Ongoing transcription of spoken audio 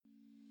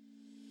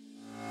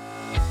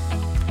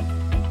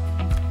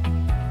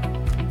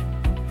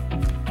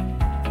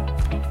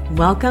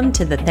Welcome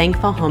to the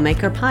Thankful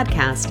Homemaker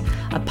Podcast,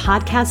 a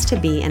podcast to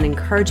be an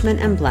encouragement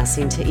and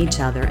blessing to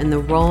each other in the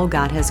role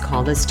God has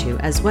called us to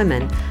as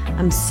women.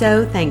 I'm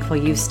so thankful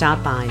you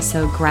stopped by,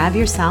 so grab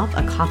yourself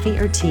a coffee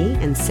or tea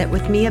and sit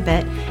with me a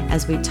bit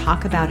as we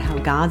talk about how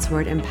God's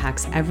Word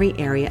impacts every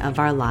area of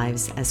our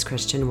lives as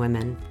Christian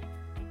women.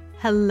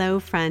 Hello,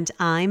 friend.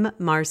 I'm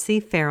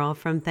Marcy Farrell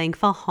from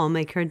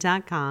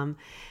ThankfulHomemaker.com.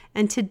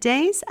 And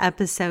today's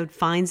episode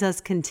finds us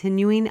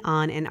continuing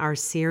on in our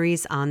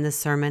series on the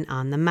Sermon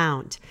on the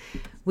Mount.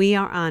 We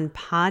are on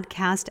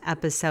podcast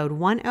episode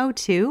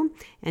 102,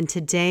 and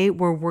today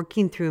we're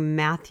working through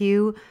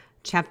Matthew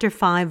chapter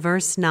 5,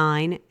 verse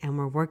 9, and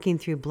we're working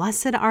through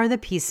Blessed are the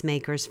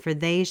peacemakers, for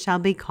they shall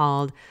be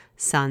called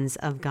sons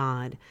of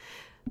God.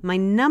 My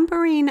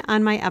numbering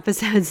on my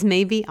episodes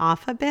may be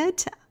off a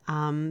bit,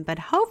 but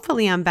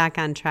hopefully I'm back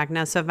on track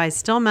now. So if I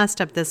still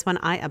messed up this one,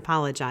 I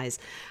apologize.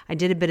 I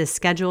did a bit of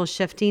schedule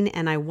shifting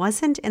and I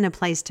wasn't in a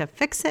place to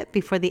fix it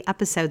before the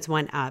episodes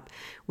went up.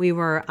 We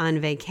were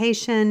on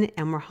vacation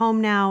and we're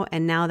home now.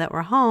 And now that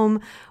we're home,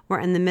 we're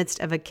in the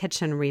midst of a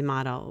kitchen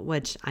remodel,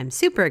 which I'm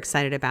super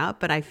excited about,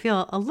 but I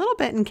feel a little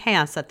bit in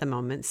chaos at the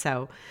moment.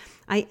 So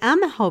I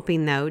am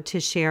hoping, though, to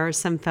share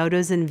some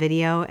photos and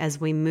video as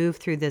we move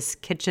through this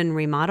kitchen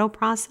remodel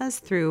process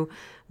through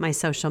my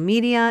social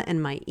media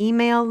and my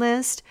email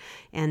list.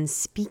 And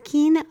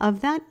speaking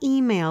of that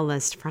email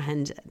list,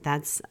 friend,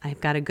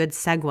 I've got a good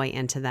segue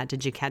into that.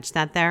 Did you catch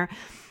that there?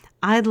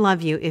 I'd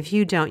love you, if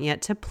you don't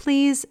yet, to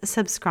please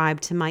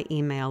subscribe to my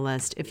email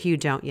list if you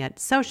don't yet.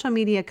 Social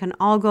media can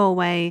all go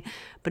away,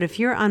 but if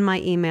you're on my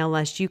email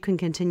list, you can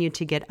continue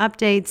to get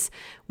updates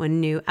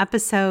when new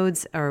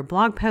episodes or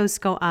blog posts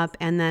go up.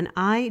 And then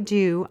I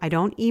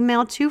don't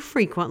email too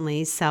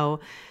frequently, so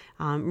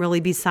really,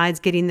 besides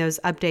getting those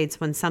updates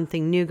when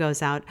something new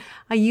goes out,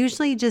 I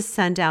usually just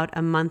send out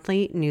a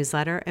monthly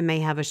newsletter. It may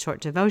have a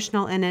short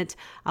devotional in it.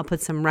 I'll put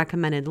some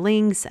recommended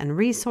links and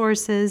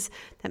resources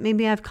that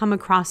maybe I've come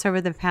across over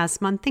the past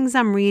month, things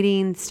I'm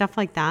reading, stuff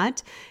like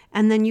that.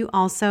 And then you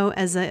also,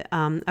 as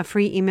a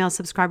free email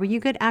subscriber, you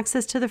get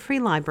access to the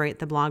free library at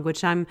the blog,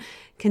 which I'm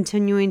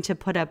continuing to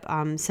put up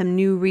some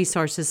new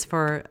resources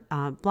for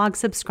blog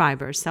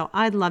subscribers. So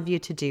I'd love you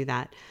to do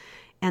that.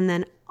 And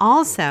then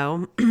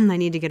also, I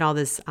need to get all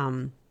this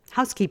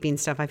housekeeping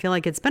stuff. I feel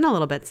like it's been a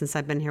little bit since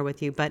I've been here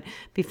with you. But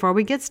before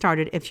we get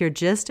started, if you're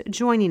just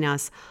joining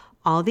us,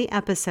 all the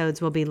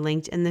episodes will be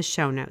linked in the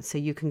show notes. So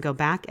you can go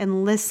back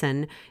and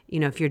listen.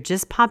 If you're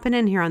just popping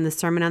in here on the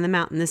Sermon on the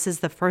Mount, and this is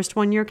the first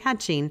one you're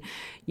catching,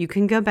 you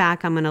can go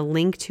back. I'm going to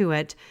link to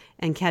it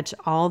and catch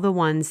all the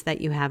ones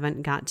that you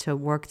haven't got to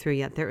work through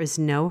yet. There is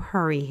no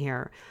hurry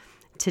here.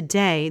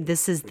 Today,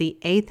 this is the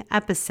 8th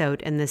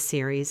episode in this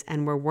series,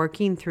 and we're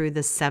working through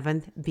the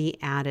 7th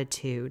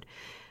Beatitude.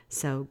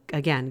 So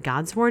again,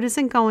 God's Word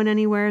isn't going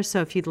anywhere, so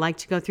if you'd like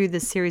to go through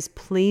this series,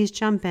 please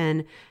jump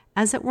in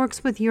as it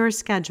works with your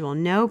schedule.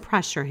 No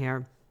pressure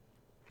here.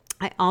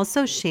 I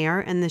also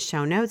share in the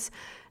show notes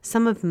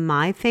some of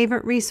my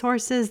favorite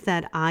resources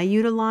that I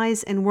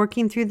utilize in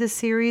working through this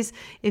series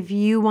if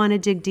you want to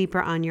dig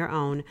deeper on your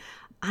own.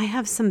 I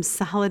have some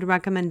solid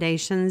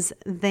recommendations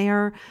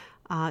there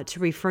to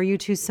refer you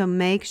to, so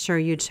make sure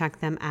you check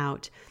them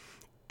out.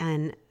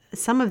 And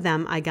some of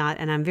them I got,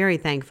 and I'm very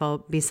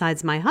thankful,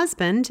 besides my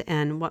husband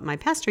and what my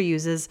pastor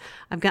uses,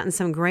 I've gotten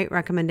some great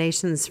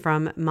recommendations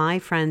from my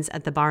friends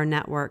at the Bar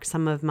Network,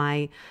 some of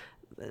my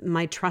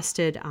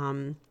trusted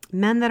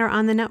men that are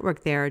on the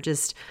network there.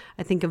 Just,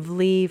 I think of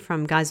Lee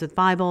from Guys with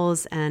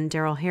Bibles and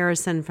Daryl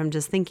Harrison from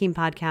Just Thinking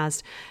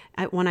podcast.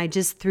 When I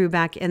just threw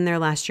back in there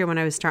last year when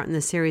I was starting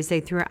the series, they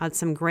threw out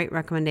some great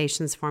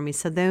recommendations for me.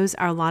 So those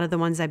are a lot of the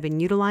ones I've been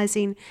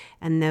utilizing,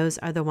 and those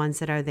are the ones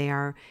that are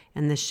there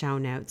in the show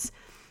notes.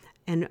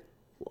 And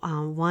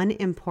one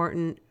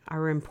important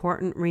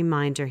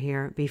reminder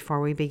here before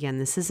we begin.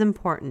 This is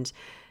important.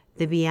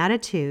 The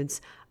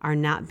Beatitudes are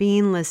not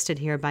being listed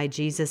here by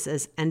Jesus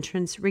as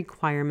entrance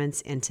requirements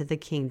into the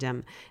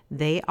kingdom.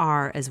 They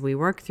are, as we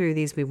work through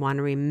these, we want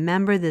to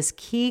remember this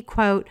key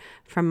quote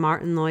from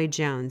Martin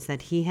Lloyd-Jones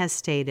that he has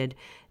stated,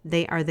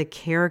 they are the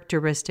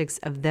characteristics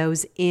of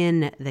those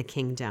in the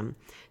kingdom.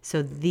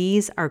 So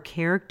these are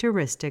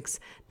characteristics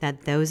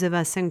that those of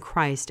us in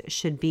Christ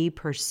should be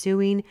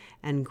pursuing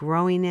and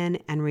growing in,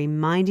 and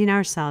reminding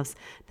ourselves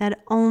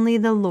that only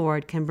the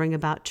Lord can bring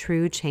about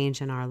true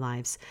change in our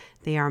lives.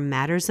 They are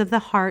matters of the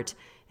heart,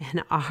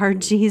 and our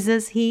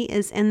Jesus, he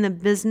is in the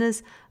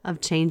business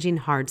of changing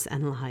hearts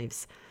and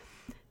lives.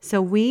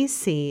 So we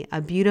see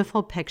a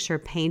beautiful picture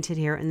painted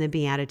here in the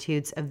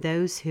Beatitudes of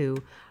those who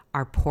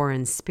are poor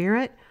in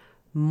spirit,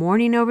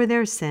 mourning over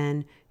their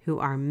sin, who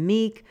are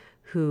meek,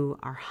 who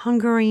are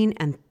hungering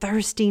and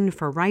thirsting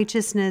for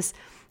righteousness,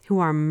 who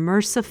are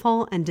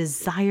merciful and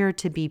desire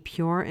to be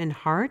pure in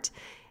heart,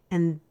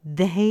 and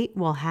they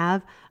will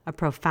have a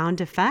profound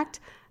effect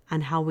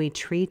on how we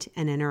treat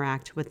and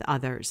interact with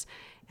others.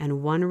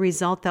 And one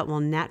result that will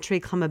naturally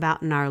come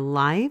about in our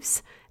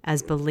lives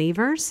as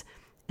believers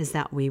is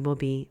that we will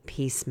be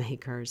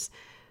peacemakers.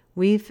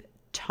 We've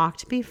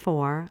talked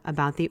before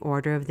about the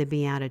order of the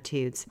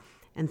Beatitudes.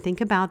 and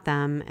think about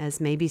them as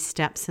maybe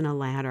steps in a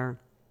ladder.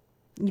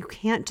 You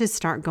can't just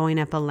start going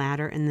up a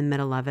ladder in the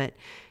middle of it.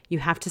 You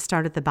have to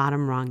start at the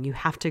bottom rung. You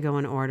have to go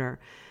in order.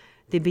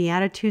 The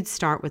Beatitudes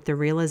start with the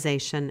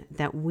realization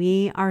that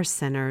we are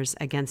sinners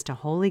against a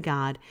holy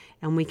God,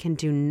 and we can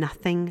do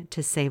nothing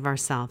to save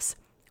ourselves.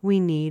 We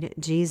need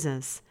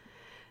Jesus.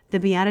 The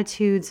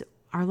Beatitudes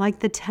are like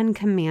the 10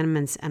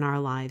 Commandments in our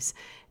lives.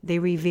 They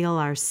reveal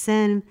our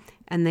sin,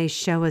 and they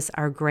show us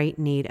our great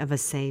need of a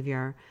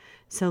Savior.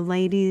 So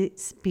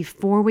ladies,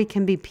 before we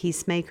can be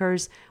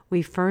peacemakers,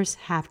 we first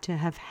have to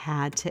have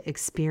had to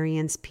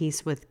experience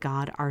peace with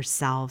God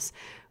ourselves.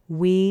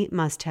 We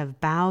must have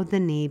bowed the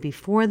knee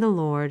before the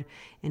Lord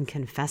in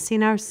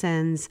confessing our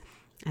sins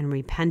and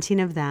repenting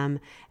of them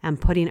and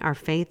putting our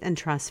faith and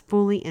trust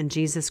fully in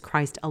Jesus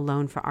Christ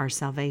alone for our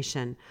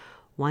salvation.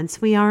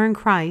 Once we are in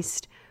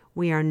Christ,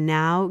 we are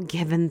now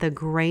given the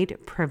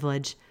great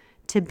privilege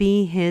to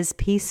be His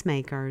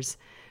peacemakers,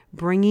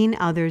 bringing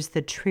others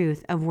the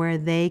truth of where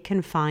they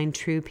can find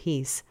true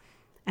peace.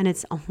 And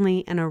it's only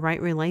in a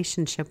right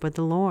relationship with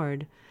the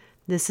Lord.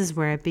 This is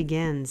where it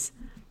begins.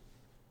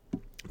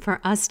 For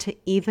us to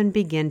even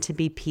begin to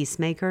be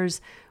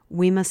peacemakers,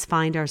 we must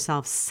find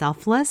ourselves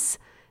selfless,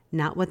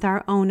 not with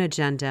our own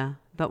agenda,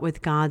 but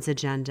with God's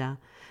agenda.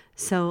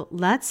 So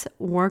let's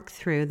work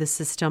through,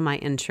 this is still my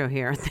intro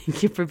here.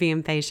 Thank you for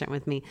being patient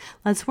with me.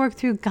 Let's work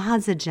through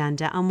God's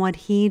agenda on what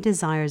He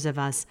desires of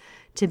us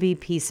to be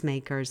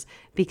peacemakers,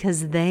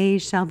 because they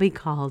shall be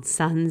called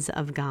sons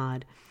of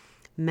God.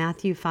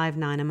 Matthew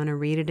 5:9, I'm going to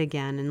read it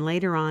again. And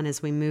later on,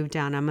 as we move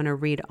down, I'm going to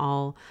read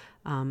all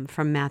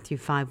from Matthew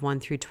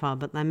 5:1 through 12.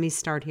 But let me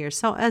start here.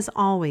 So as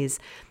always,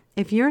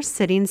 if you're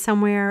sitting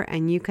somewhere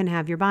and you can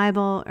have your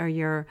Bible or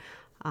your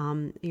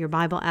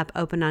Bible app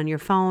open on your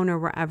phone or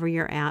wherever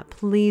you're at,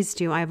 please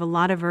do. I have a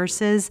lot of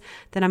verses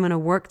that I'm going to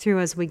work through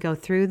as we go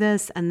through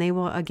this, and they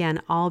will,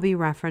 again, all be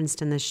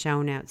referenced in the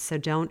show notes. So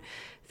don't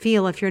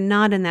feel if you're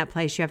not in that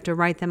place, you have to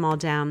write them all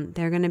down.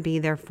 They're going to be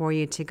there for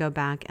you to go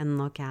back and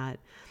look at.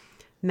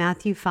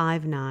 Matthew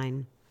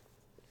 5:9.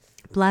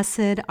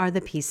 Blessed are the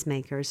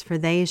peacemakers, for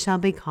they shall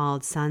be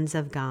called sons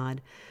of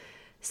God.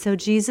 So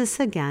Jesus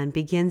again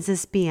begins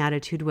this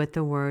beatitude with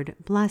the word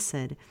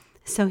blessed.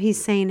 So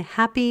he's saying,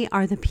 happy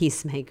are the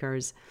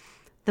peacemakers.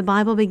 The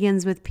Bible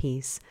begins with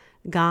peace,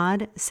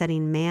 God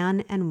setting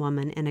man and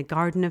woman in a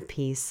garden of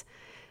peace,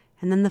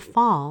 and then the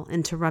fall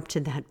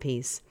interrupted that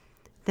peace.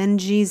 Then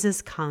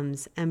Jesus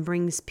comes and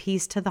brings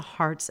peace to the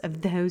hearts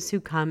of those who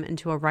come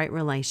into a right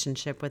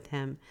relationship with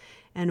Him.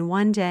 And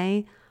one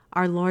day,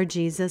 our Lord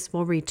Jesus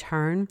will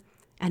return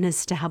and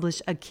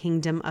establish a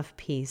kingdom of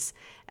peace,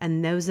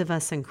 and those of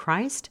us in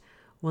Christ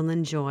will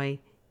enjoy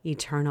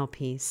eternal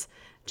peace.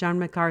 John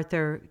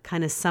MacArthur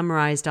kind of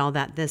summarized all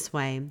that this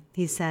way.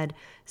 He said,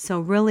 so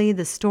really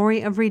the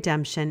story of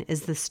redemption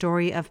is the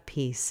story of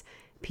peace.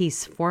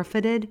 Peace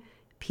forfeited,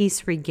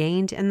 peace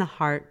regained in the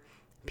heart,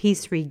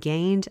 peace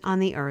regained on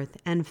the earth,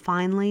 and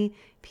finally,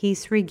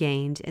 peace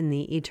regained in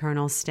the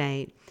eternal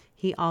state.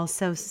 He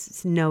also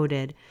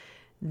noted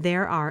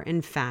there are,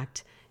 in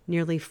fact,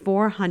 nearly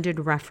 400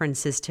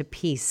 references to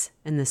peace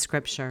in the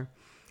Scripture.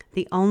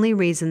 The only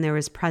reason there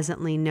is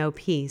presently no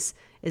peace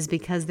is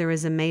because there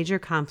is a major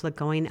conflict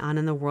going on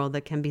in the world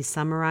that can be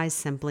summarized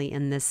simply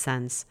in this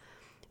sense.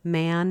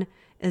 Man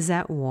is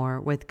at war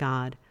with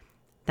God.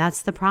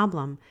 That's the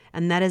problem,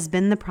 and that has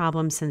been the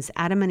problem since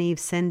Adam and Eve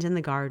sinned in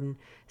the garden,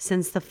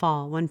 since the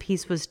fall, when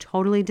peace was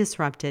totally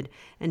disrupted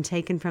and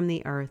taken from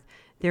the earth.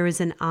 There is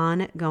an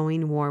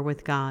ongoing war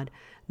with God.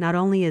 Not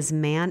only is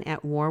man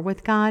at war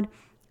with God,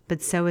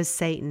 but so is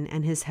Satan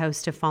and his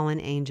host of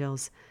fallen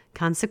angels.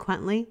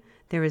 Consequently,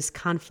 there is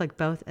conflict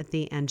both at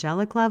the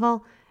angelic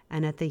level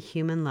and at the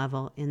human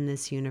level in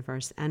this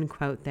universe. End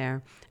quote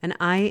there. And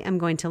I am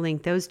going to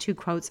link, those two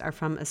quotes are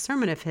from a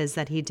sermon of his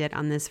that he did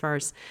on this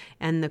verse.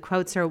 And the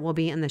quotes will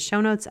be in the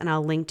show notes, and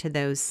I'll link to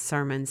those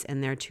sermons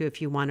in there too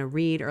if you want to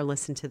read or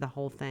listen to the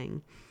whole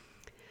thing.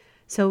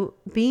 So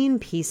being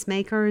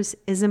peacemakers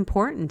is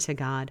important to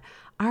God.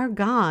 Our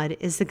God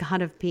is the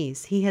God of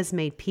peace. He has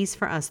made peace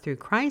for us through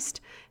Christ,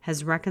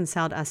 has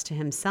reconciled us to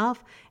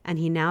Himself, and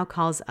He now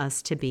calls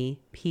us to be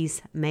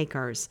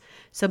peacemakers.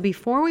 So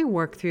before we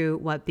work through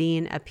what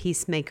being a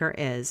peacemaker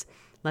is,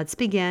 let's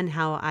begin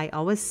how I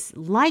always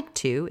like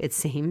to, it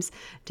seems,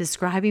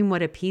 describing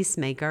what a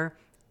peacemaker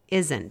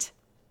isn't.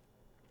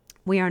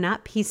 We are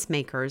not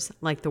peacemakers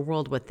like the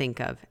world would think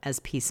of as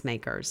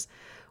peacemakers.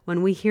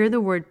 When we hear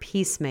the word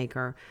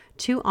peacemaker,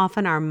 too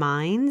often our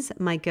minds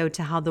might go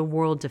to how the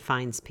world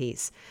defines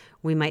peace.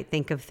 We might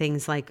think of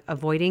things like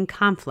avoiding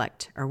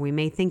conflict, or we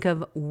may think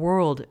of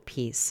world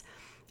peace,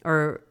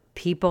 or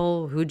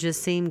people who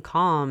just seem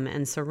calm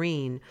and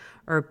serene,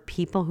 or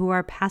people who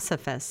are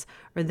pacifists,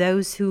 or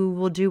those who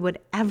will do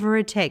whatever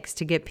it takes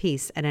to get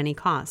peace at any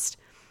cost.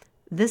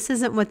 This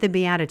isn't what the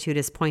Beatitude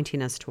is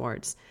pointing us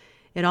towards.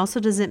 It also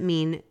doesn't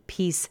mean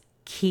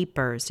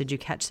peacekeepers. Did you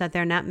catch that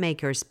there? Not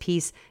makers,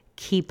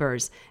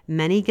 peacekeepers.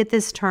 Many get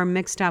this term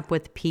mixed up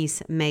with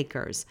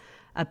peacemakers.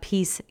 A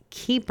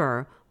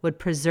peacekeeper would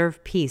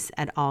preserve peace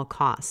at all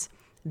costs.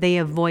 They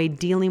avoid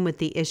dealing with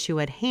the issue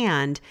at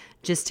hand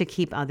just to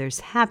keep others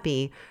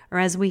happy, or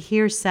as we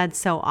hear said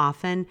so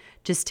often,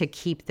 just to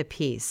keep the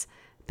peace.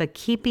 But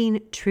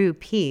keeping true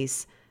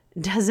peace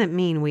doesn't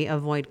mean we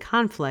avoid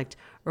conflict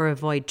or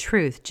avoid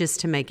truth just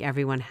to make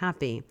everyone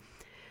happy.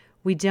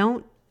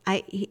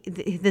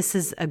 This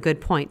is a good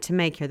point to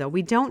make here, though.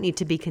 We don't need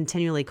to be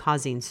continually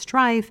causing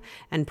strife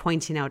and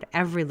pointing out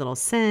every little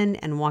sin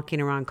and walking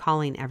around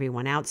calling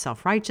everyone out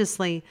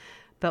self-righteously,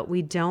 but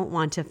we don't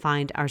want to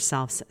find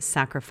ourselves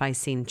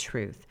sacrificing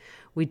truth.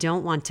 We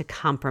don't want to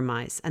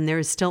compromise, and there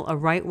is still a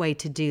right way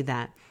to do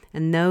that.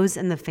 And those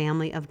in the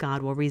family of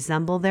God will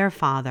resemble their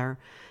Father,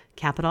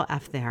 capital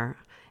F there,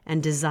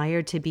 and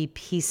desire to be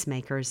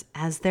peacemakers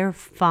as their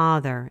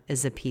Father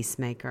is a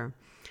peacemaker.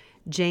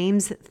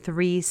 James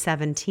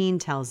 3:17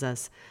 tells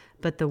us,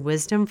 "But the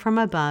wisdom from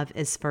above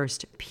is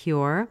first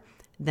pure,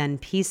 then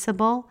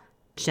peaceable,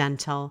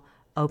 gentle,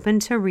 open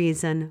to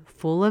reason,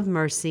 full of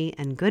mercy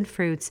and good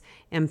fruits,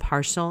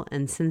 impartial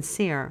and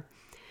sincere."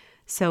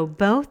 So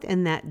both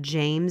in that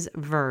James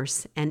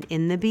verse and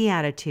in the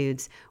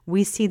Beatitudes,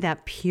 we see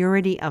that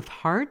purity of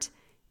heart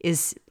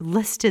is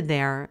listed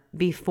there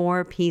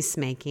before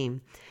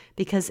peacemaking.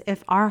 Because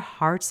if our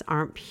hearts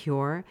aren't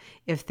pure,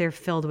 if they're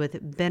filled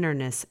with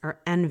bitterness or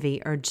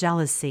envy or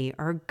jealousy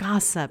or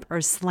gossip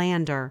or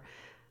slander,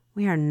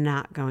 we are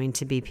not going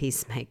to be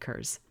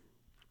peacemakers.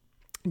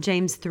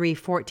 James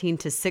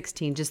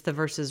 3:14-16, just the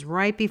verses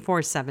right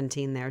before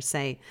 17 there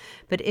say,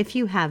 "But if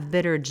you have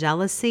bitter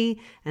jealousy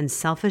and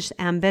selfish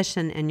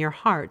ambition in your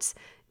hearts,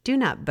 do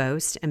not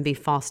boast and be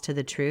false to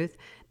the truth.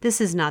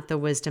 This is not the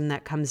wisdom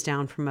that comes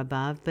down from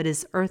above, but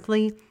is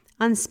earthly,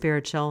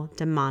 unspiritual,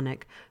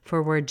 demonic.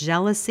 For where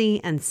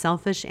jealousy and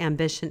selfish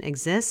ambition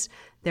exist,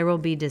 there will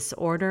be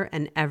disorder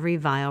and every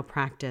vile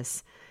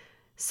practice."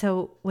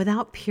 So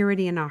without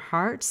purity in our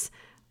hearts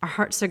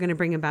are going to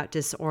bring about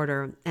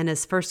disorder. And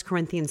as 1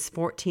 Corinthians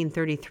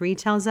 14:33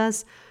 tells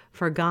us,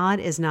 "For God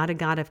is not a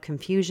God of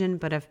confusion,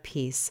 but of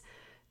peace."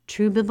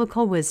 True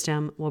biblical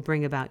wisdom will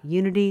bring about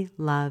unity,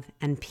 love,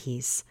 and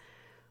peace.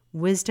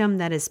 Wisdom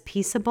that is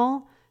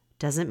peaceable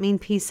doesn't mean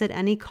peace at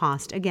any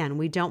cost. Again,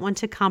 we don't want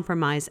to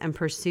compromise and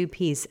pursue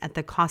peace at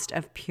the cost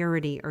of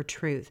purity or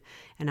truth.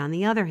 And on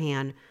the other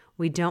hand,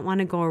 we don't want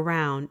to go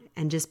around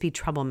and just be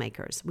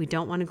troublemakers. We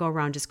don't want to go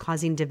around just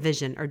causing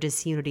division or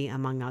disunity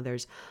among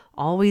others,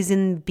 always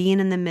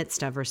being in the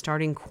midst of or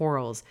starting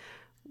quarrels.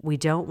 We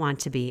don't want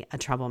to be a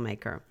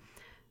troublemaker.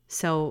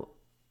 So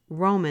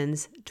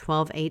Romans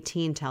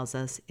 12:18 tells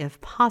us, "If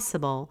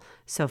possible,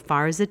 so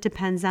far as it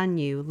depends on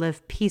you,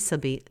 live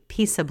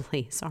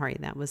peaceably, sorry,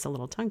 that was a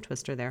little tongue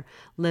twister there,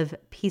 live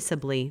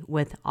peaceably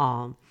with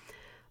all."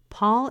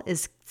 Paul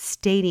is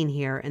stating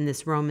here in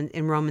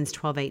Romans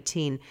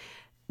 12:18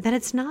 that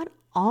it's not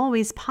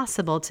always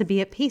possible to be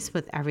at peace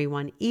with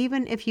everyone,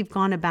 even if you've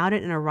gone about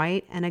it in a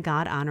right and a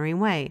God-honoring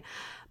way.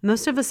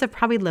 Most of us have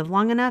probably lived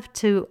long enough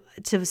to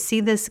see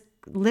this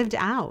lived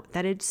out,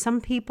 that some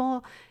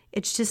people,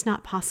 it's just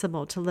not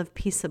possible to live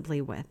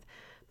peaceably with.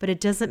 But it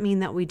doesn't mean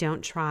that we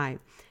don't try.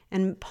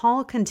 And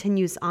Paul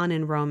continues on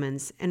in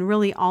Romans, and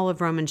really all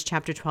of Romans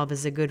chapter 12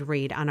 is a good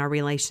read on our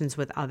relations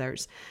with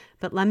others.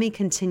 But let me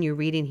continue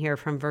reading here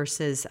from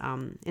verses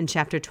in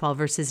chapter 12,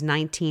 verses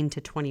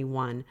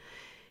 19-21.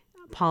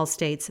 Paul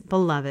states,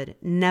 "Beloved,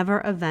 never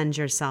avenge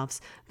yourselves,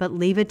 but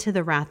leave it to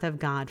the wrath of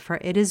God, for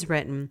it is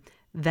written,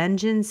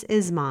 'Vengeance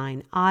is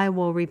mine, I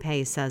will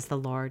repay, says the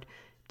Lord.'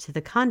 To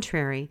the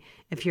contrary,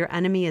 if your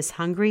enemy is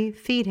hungry,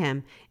 feed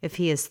him. If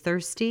he is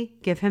thirsty,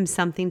 give him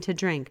something to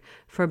drink,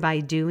 for by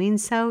doing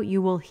so you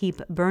will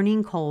heap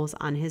burning coals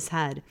on his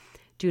head.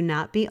 Do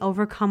not be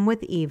overcome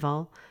with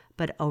evil,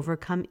 but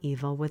overcome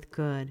evil with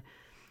good."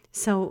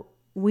 So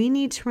we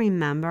need to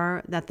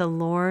remember that the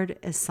Lord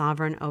is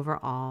sovereign over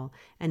all,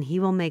 and he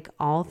will make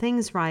all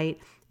things right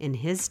in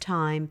his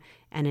time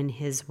and in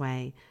his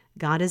way.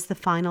 God is the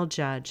final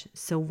judge,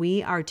 so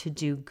we are to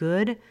do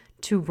good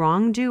to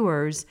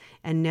wrongdoers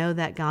and know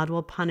that God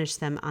will punish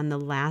them on the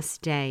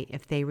last day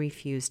if they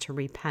refuse to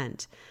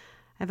repent.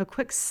 I have a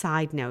quick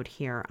side note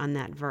here on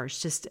that verse,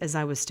 just as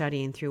I was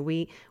studying through.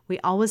 We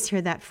always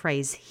hear that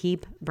phrase,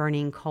 heap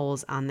burning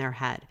coals on their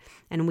head.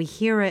 And we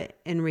hear it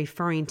in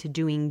referring to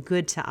doing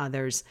good to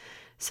others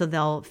so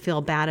they'll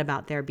feel bad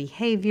about their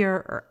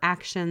behavior or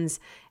actions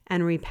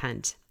and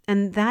repent.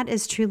 And that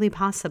is truly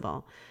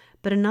possible.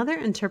 But another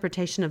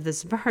interpretation of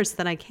this verse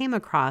that I came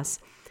across,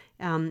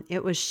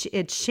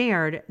 it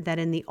shared that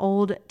in the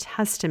Old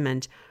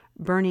Testament,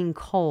 burning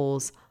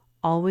coals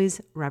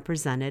always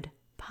represented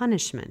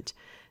punishment.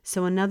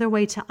 So another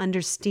way to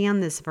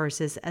understand this verse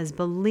is as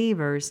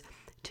believers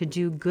to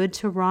do good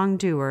to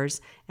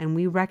wrongdoers, and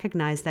we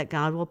recognize that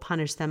God will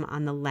punish them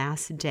on the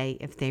last day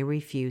if they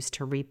refuse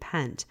to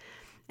repent.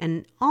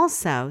 And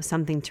also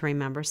something to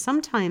remember,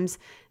 sometimes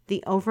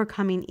the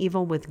overcoming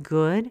evil with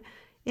good,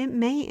 it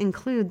may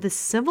include the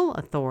civil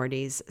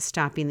authorities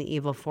stopping the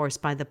evil force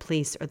by the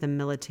police or the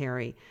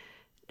military.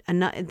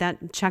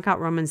 Check out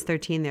Romans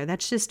 13 there.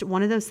 That's just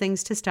one of those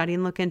things to study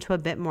and look into a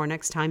bit more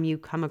next time you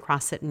come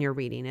across it in your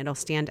reading. It'll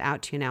stand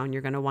out to you now and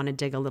you're going to want to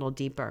dig a little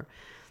deeper.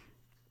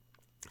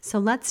 So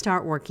let's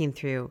start working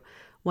through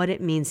what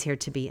it means here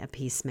to be a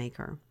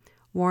peacemaker.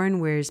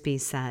 Warren Wiersbe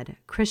said,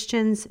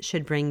 Christians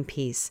should bring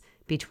peace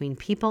between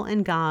people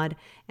and God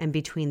and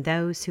between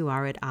those who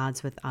are at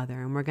odds with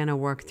other. And we're going to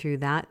work through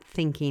that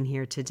thinking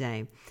here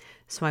today.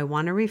 So I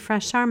want to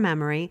refresh our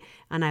memory,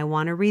 and I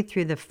want to read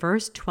through the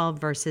first 12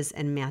 verses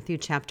in Matthew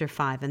chapter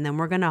 5, and then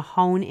we're going to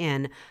hone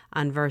in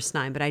on verse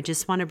 9. But I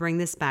just want to bring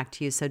this back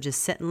to you, so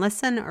just sit and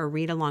listen or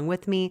read along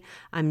with me.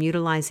 I'm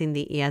utilizing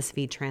the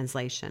ESV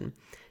translation.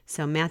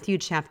 So Matthew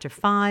chapter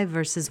 5,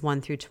 verses 1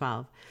 through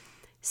 12.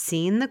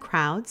 Seeing the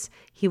crowds,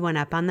 he went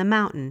up on the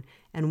mountain,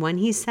 and when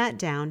he sat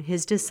down,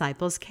 his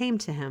disciples came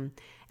to him,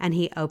 and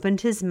he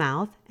opened his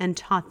mouth and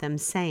taught them,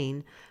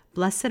 saying,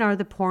 Blessed are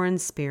the poor in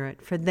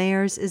spirit, for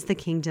theirs is the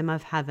kingdom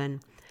of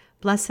heaven.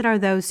 Blessed are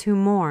those who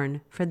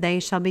mourn, for they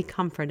shall be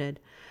comforted.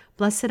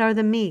 Blessed are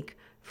the meek,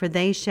 for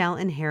they shall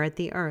inherit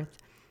the earth.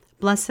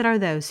 Blessed are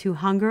those who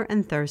hunger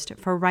and thirst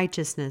for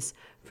righteousness,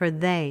 for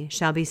they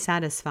shall be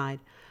satisfied.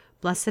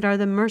 Blessed are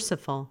the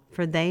merciful,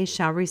 for they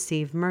shall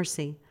receive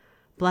mercy.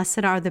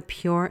 Blessed are the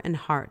pure in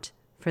heart,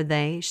 for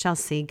they shall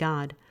see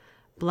God.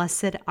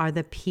 Blessed are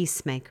the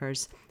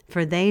peacemakers,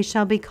 for they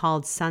shall be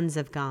called sons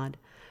of God.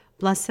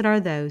 Blessed are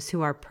those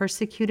who are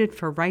persecuted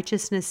for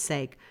righteousness'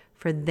 sake,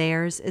 for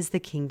theirs is the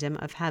kingdom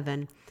of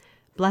heaven.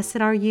 Blessed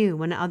are you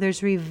when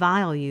others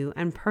revile you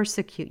and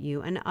persecute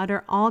you and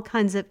utter all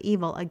kinds of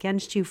evil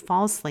against you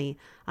falsely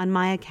on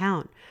my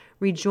account.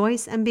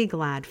 Rejoice and be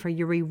glad, for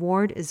your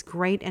reward is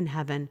great in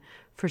heaven,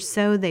 for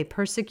so they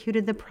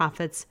persecuted the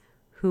prophets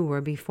who were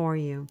before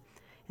you.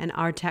 And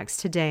our text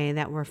today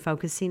that we're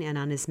focusing in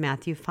on is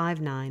Matthew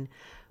 5:9.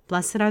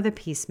 Blessed are the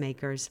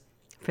peacemakers,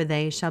 for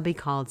they shall be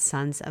called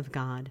sons of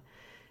God.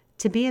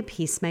 To be a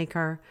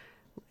peacemaker,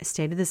 I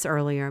stated this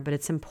earlier, but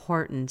it's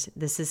important.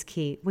 This is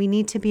key. We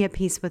need to be at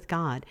peace with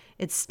God.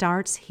 It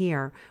starts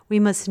here. We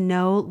must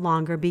no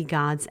longer be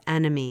God's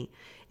enemy.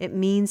 It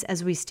means,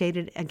 as we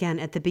stated again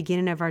at the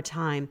beginning of our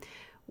time,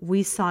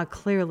 we saw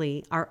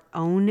clearly our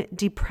own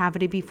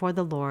depravity before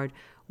the Lord.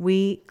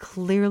 We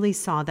clearly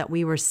saw that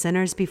we were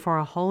sinners before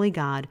a holy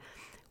God.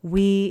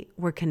 We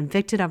were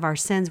convicted of our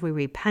sins. We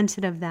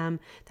repented of them.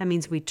 That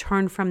means we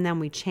turned from them.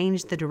 We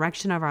changed the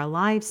direction of our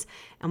lives,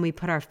 and we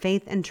put our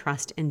faith and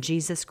trust in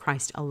Jesus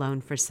Christ alone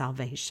for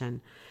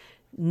salvation.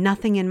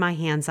 Nothing in my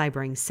hands I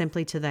bring,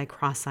 simply to thy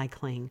cross I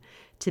cling.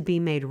 To be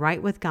made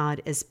right with God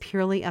is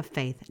purely of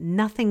faith.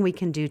 Nothing we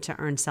can do to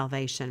earn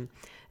salvation.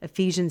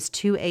 Ephesians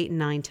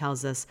 2:8-9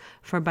 tells us,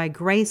 For by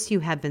grace you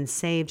have been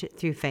saved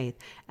through faith,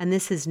 and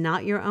this is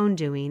not your own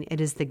doing,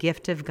 it is the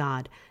gift of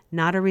God,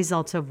 not a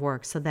result of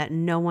work, so that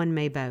no one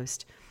may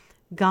boast.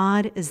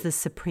 God is the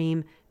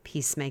supreme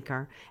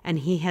peacemaker, and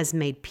he has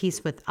made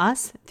peace with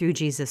us through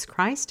Jesus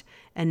Christ,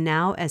 and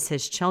now as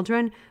his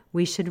children,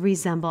 we should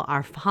resemble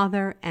our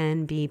Father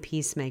and be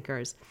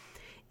peacemakers.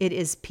 It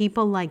is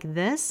people like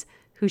this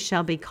who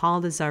shall be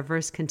called, as our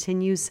verse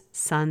continues,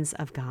 sons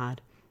of God.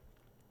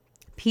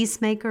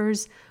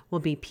 Peacemakers will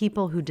be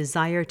people who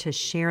desire to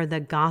share the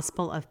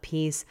gospel of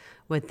peace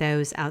with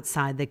those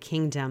outside the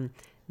kingdom.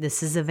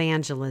 This is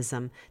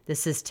evangelism.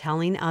 This is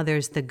telling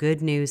others the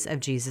good news of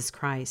Jesus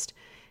Christ.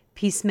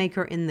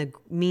 Peacemaker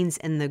means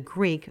in the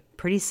Greek,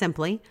 pretty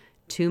simply,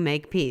 to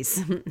make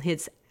peace.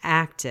 It's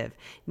active,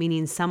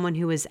 meaning someone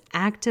who is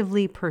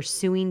actively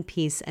pursuing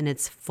peace in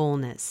its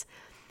fullness.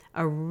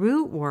 A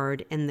root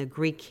word in the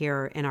Greek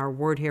here, in our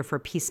word here for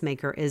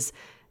peacemaker, is,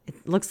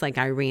 it looks like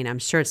Irene. I'm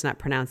sure it's not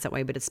pronounced that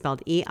way, but it's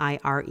spelled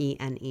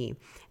E-I-R-E-N-E.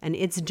 And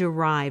it's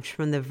derived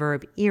from the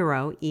verb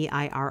eiro,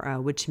 E-I-R-O,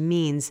 which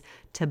means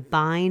to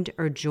bind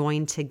or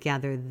join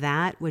together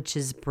that which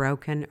is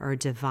broken or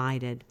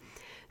divided.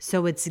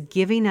 So it's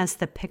giving us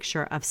the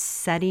picture of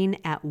setting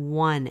at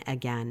one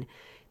again.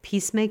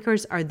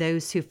 Peacemakers are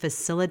those who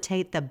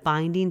facilitate the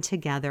binding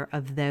together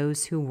of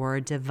those who were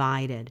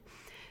divided.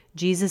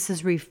 Jesus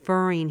is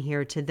referring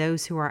here to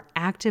those who are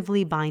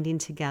actively binding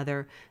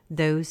together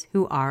those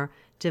who are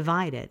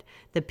divided.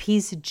 The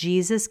peace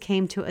Jesus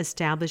came to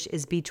establish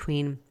is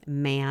between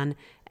man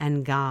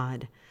and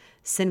God.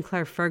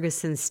 Sinclair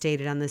Ferguson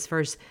stated on this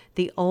verse,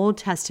 the Old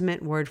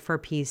Testament word for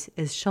peace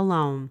is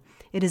shalom.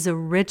 It is a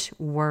rich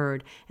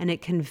word, and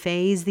it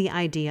conveys the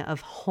idea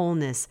of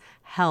wholeness,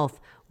 health,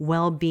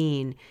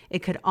 well-being. It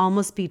could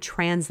almost be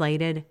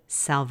translated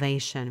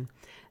salvation.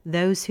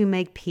 Those who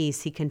make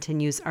peace, he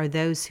continues, are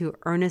those who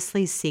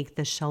earnestly seek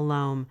the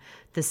shalom,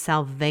 the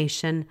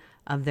salvation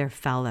of their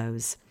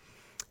fellows.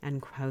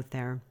 End quote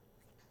there.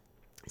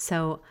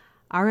 So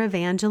our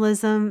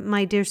evangelism,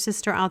 my dear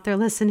sister out there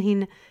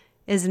listening,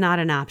 is not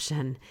an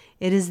option.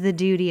 It is the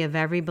duty of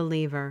every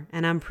believer.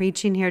 And I'm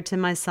preaching here to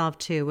myself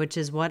too, which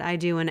is what I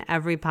do in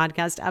every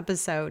podcast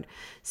episode.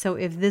 So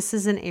if this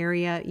is an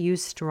area you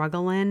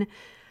struggle in,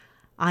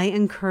 I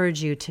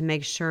encourage you to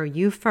make sure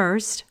you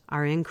first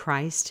are in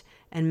Christ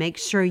and make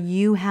sure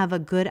you have a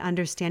good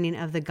understanding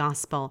of the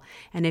gospel.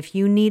 And if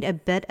you need a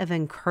bit of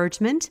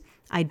encouragement,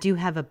 I do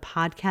have a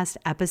podcast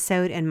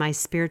episode in my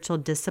spiritual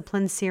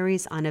discipline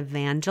series on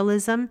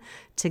evangelism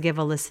to give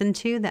a listen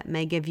to that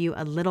may give you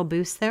a little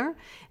boost there.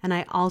 And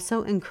I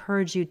also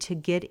encourage you to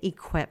get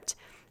equipped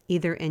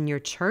either in your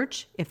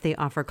church, if they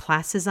offer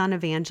classes on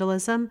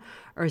evangelism,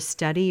 or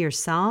study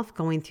yourself,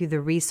 going through the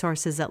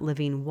resources at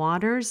Living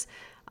Waters.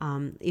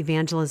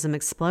 Evangelism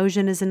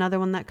Explosion is another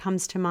one that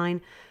comes to mind.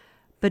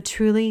 But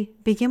truly,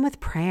 begin with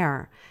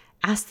prayer.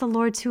 Ask the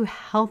Lord to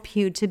help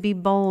you to be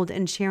bold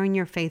in sharing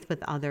your faith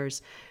with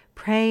others.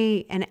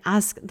 Pray and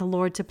ask the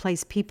Lord to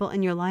place people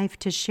in your life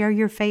to share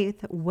your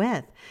faith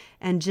with,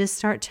 and just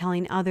start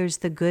telling others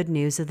the good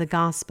news of the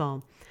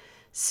gospel.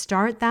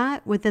 Start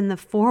that within the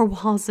four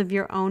walls of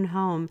your own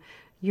home.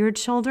 Your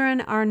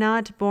children are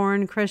not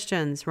born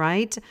Christians,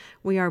 right?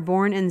 We are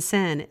born in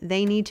sin.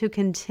 They need to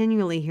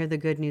continually hear the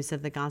good news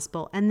of the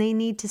gospel, and they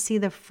need to see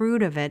the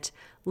fruit of it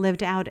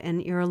lived out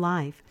in your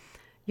life.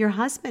 Your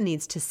husband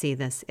needs to see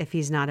this if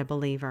he's not a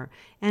believer,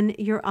 and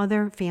your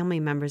other family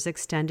members,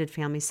 extended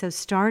family. So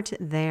start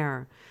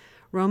there.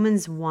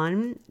 Romans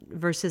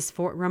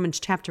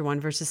chapter 1,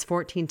 verses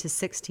 14 to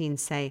 16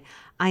 say,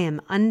 I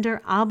am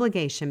under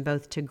obligation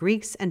both to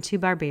Greeks and to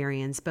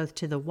barbarians, both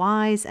to the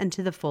wise and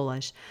to the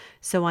foolish.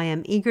 So I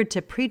am eager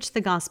to preach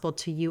the gospel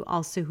to you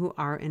also who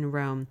are in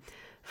Rome.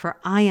 For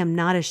I am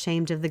not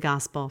ashamed of the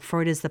gospel,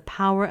 for it is the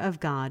power of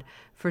God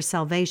for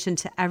salvation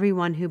to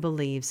everyone who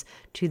believes,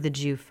 to the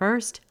Jew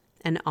first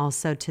and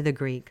also to the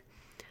Greek.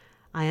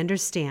 I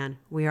understand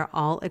we are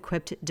all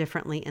equipped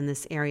differently in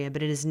this area,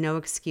 but it is no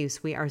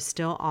excuse. We are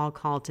still all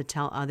called to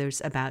tell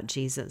others about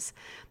Jesus.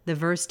 The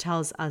verse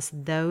tells us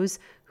those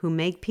who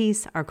make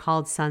peace are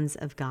called sons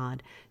of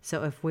God.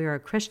 So if we are a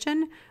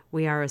Christian,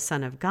 we are a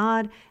son of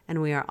God,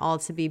 and we are all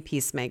to be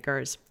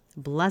peacemakers.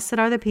 Blessed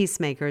are the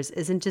peacemakers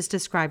isn't just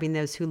describing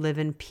those who live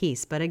in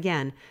peace, but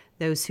again,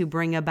 those who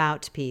bring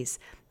about peace.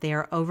 They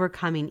are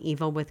overcoming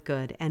evil with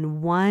good.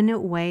 And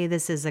one way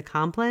this is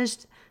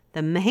accomplished,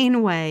 the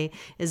main way,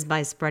 is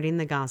by spreading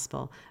the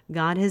gospel.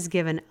 God has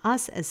given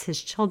us as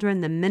his children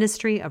the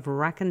ministry of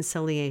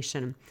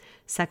reconciliation.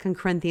 2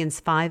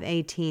 Corinthians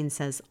 5:18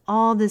 says,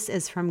 all this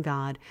is from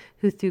God,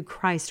 who through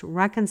Christ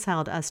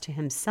reconciled us to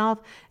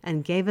himself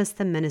and gave us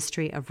the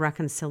ministry of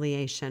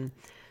reconciliation.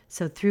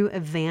 So through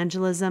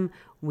evangelism,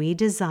 we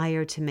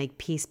desire to make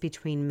peace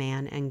between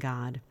man and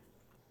God.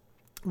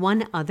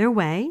 One other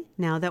way,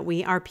 now that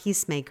we are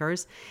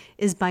peacemakers,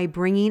 is by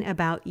bringing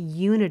about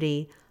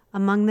unity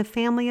among the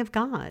family of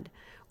God.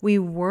 We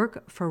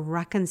work for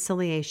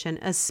reconciliation,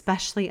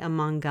 especially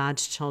among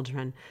God's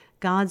children.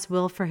 God's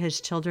will for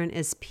his children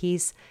is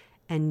peace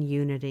and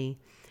unity.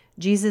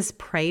 Jesus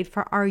prayed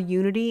for our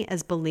unity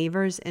as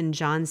believers in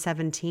John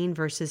 17,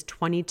 verses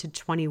 20 to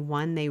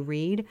 21. They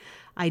read,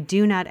 I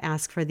do not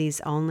ask for these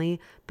only,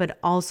 but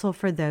also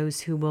for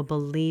those who will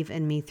believe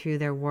in me through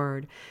their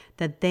word,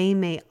 that they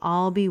may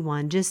all be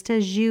one, just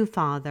as you,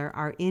 Father,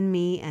 are in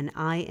me and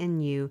I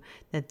in you,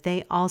 that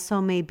they also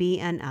may be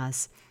in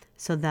us,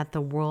 so that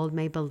the world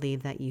may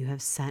believe that you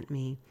have sent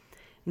me.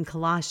 And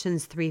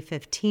Colossians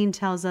 3:15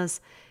 tells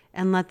us,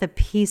 and let the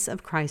peace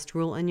of Christ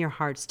rule in your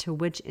hearts, to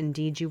which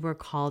indeed you were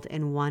called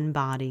in one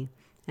body,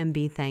 and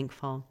be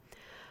thankful.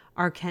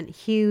 R. Kent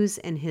Hughes,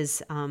 in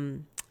his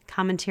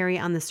commentary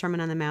on the Sermon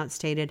on the Mount,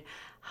 stated,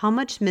 how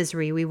much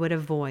misery we would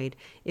avoid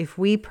if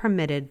we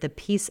permitted the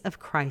peace of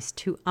Christ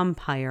to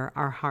umpire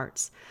our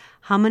hearts.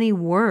 How many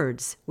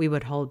words we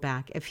would hold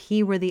back if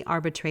he were the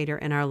arbitrator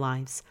in our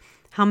lives.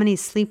 How many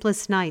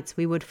sleepless nights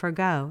we would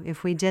forgo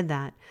if we did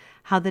that.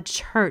 How the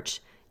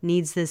church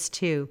needs this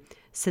too,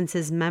 since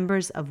as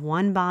members of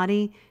one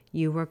body,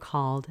 you were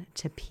called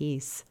to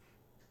peace.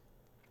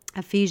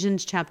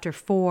 Ephesians chapter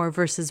 4,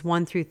 verses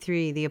 1 through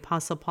 3, the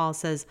Apostle Paul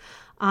says,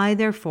 I,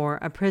 therefore,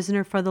 a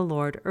prisoner for the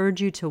Lord,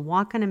 urge you to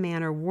walk in a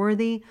manner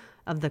worthy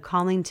of the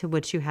calling to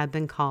which you have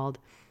been called,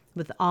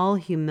 with all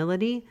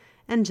humility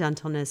and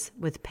gentleness,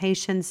 with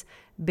patience,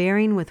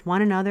 bearing with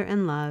one another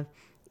in love,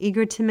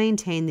 eager to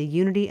maintain the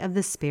unity of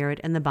the Spirit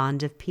and the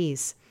bond of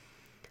peace.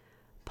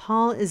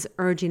 Paul is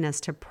urging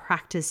us to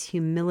practice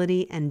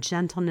humility and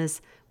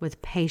gentleness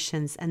with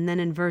patience. And then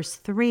in verse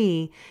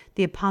 3,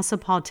 the Apostle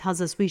Paul tells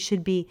us we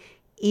should be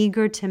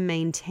eager to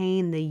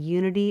maintain the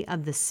unity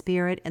of the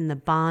Spirit and the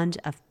bond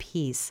of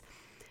peace.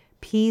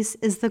 Peace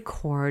is the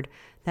cord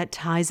that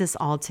ties us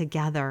all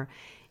together.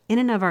 In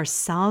and of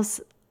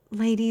ourselves,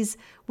 ladies,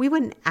 we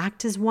wouldn't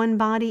act as one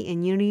body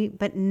in unity,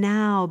 but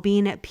now,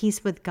 being at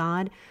peace with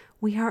God,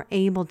 we are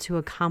able to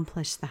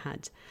accomplish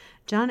that.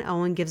 John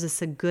Owen gives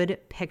us a good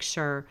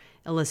picture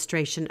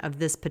illustration of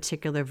this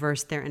particular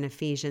verse there in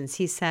Ephesians.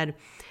 He said,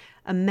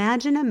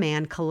 imagine a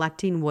man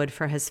collecting wood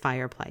for his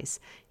fireplace.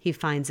 He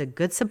finds a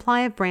good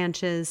supply of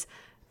branches,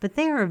 but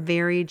they are of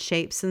varied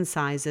shapes and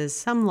sizes,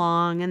 some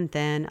long and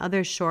thin,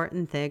 others short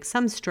and thick,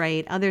 some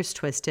straight, others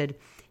twisted.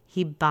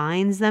 He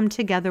binds them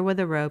together with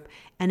a rope,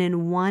 and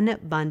in one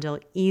bundle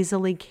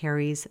easily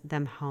carries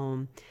them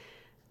home.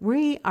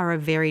 We are a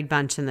varied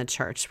bunch in the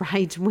church,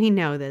 right? We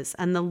know this.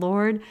 And the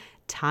Lord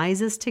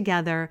ties us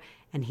together,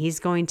 and he's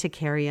going to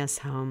carry us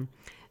home.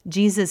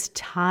 Jesus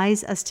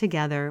ties us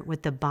together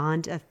with the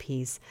bond of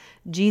peace.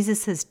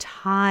 Jesus has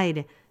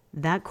tied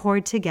that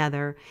cord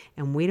together,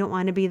 and we don't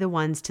want to be the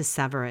ones to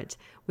sever it.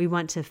 We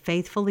want to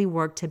faithfully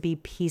work to be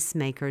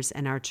peacemakers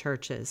in our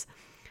churches.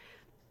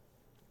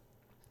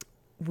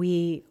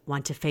 We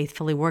want to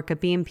faithfully work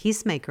at being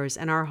peacemakers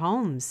in our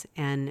homes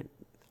and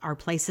our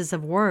places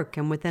of work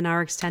and within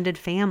our extended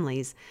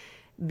families.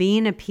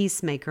 Being a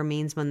peacemaker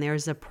means when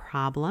there's a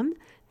problem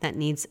that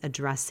needs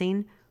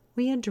addressing,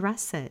 we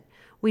address it.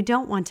 We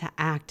don't want to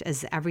act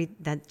as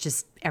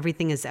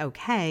everything is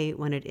okay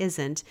when it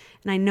isn't.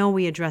 And I know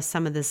we addressed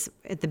some of this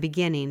at the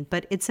beginning,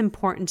 but it's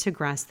important to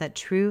grasp that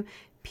true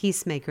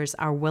peacemakers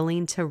are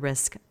willing to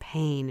risk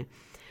pain.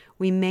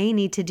 We may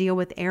need to deal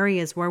with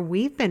areas where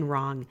we've been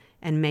wrong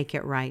and make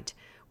it right.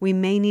 We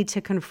may need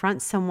to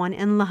confront someone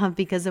in love,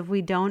 because if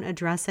we don't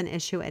address an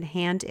issue at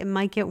hand, it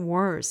might get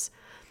worse.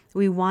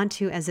 We want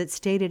to, as it's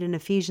stated in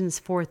Ephesians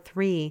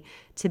 4:3,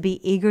 to be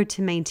eager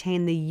to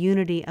maintain the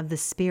unity of the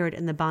Spirit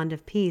and the bond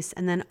of peace.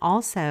 And then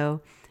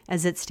also,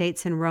 as it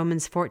states in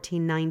Romans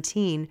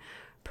 14:19,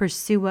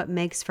 pursue what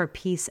makes for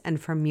peace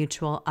and for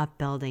mutual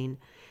upbuilding.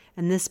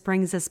 And this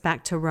brings us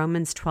back to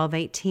Romans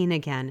 12:18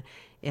 again.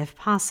 If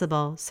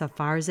possible, so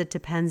far as it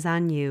depends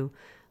on you,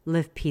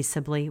 live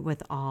peaceably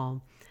with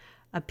all.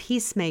 A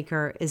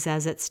peacemaker is,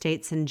 as it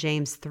states in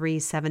James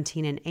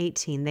 3:17 and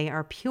 18, they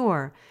are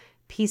pure,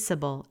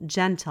 peaceable,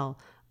 gentle,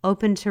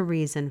 open to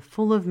reason,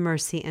 full of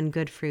mercy and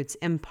good fruits,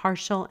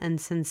 impartial and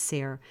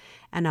sincere.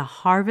 And a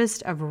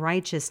harvest of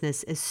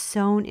righteousness is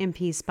sown in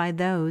peace by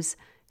those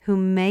who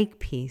make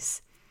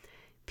peace.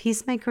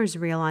 Peacemakers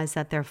realize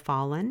that they're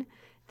fallen.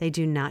 They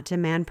do not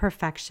demand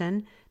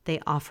perfection. They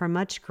offer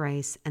much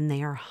grace, and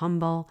they are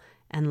humble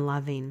and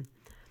loving.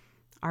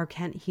 R.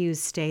 Kent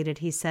Hughes stated,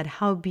 he said,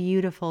 how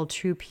beautiful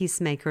true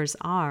peacemakers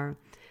are.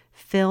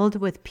 Filled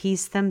with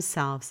peace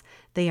themselves,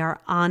 they are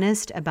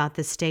honest about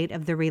the state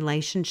of the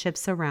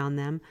relationships around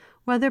them,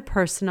 whether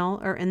personal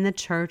or in the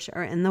church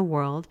or in the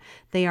world.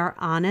 They are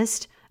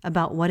honest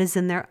about what is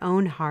in their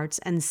own hearts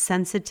and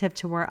sensitive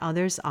to where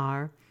others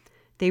are.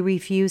 They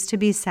refuse to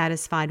be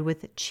satisfied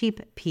with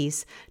cheap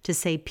peace, to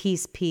say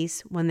peace,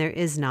 peace, when there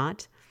is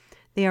not.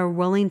 They are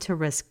willing to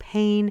risk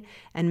pain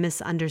and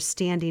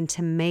misunderstanding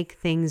to make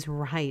things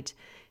right.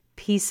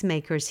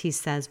 Peacemakers, he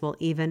says, will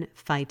even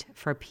fight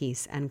for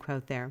peace, end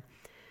quote there.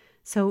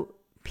 So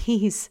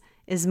peace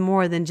is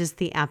more than just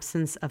the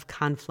absence of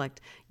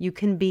conflict. You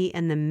can be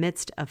in the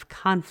midst of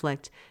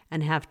conflict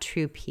and have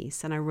true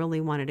peace. And I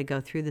really wanted to go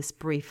through this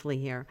briefly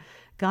here.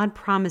 God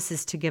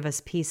promises to give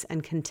us peace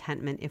and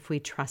contentment if we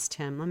trust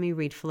him. Let me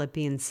read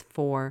Philippians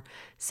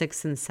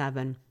 4:6 and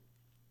 7.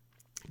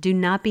 Do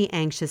not be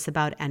anxious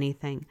about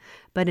anything,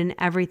 but in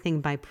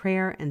everything by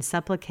prayer and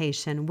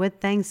supplication with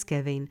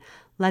thanksgiving,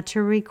 let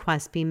your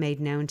requests be made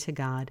known to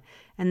God,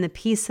 and the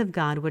peace of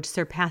God, which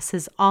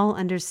surpasses all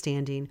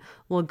understanding,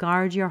 will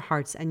guard your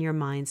hearts and your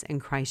minds in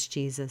Christ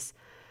Jesus.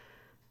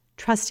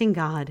 Trusting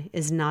God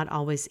is not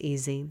always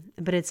easy,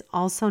 but it's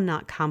also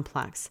not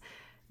complex.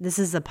 This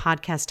is a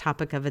podcast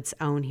topic of its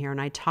own here,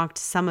 and I talked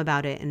some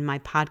about it in my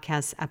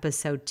podcast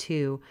episode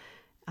 2.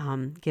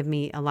 Give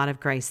me a lot of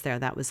grace there.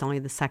 That was only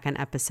the second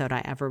episode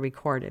I ever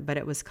recorded, but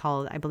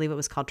I believe it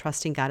was called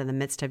Trusting God in the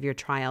Midst of Your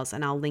Trials,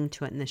 and I'll link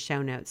to it in the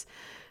show notes.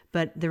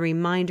 But the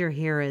reminder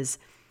here is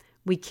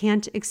we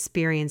can't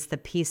experience the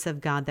peace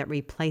of God that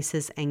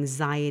replaces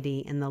anxiety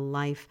in the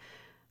life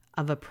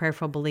of a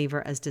prayerful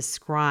believer as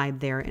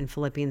described there in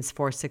Philippians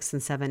 4:6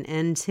 and 7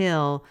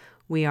 until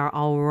we are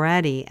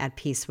already at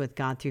peace with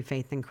God through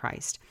faith in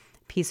Christ.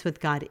 Peace with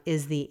God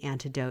is the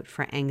antidote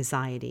for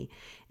anxiety.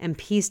 And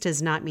peace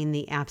does not mean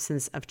the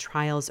absence of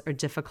trials or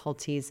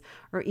difficulties,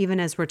 or even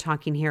as we're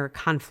talking here,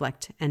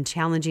 conflict and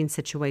challenging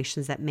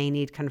situations that may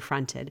need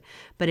confronted.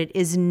 But it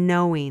is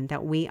knowing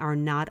that we are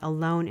not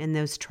alone in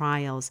those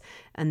trials,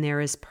 and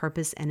there is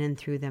purpose in and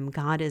through them.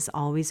 God is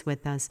always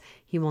with us.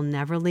 He will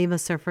never leave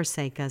us or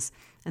forsake us.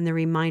 And the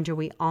reminder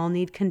we all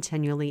need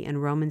continually in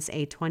Romans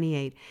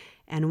 8:28.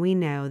 And we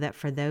know that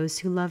for those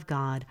who love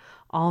God,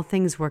 all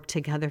things work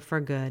together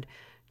for good,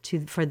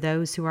 for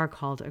those who are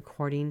called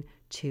according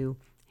to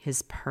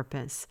his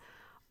purpose.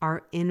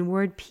 Our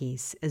inward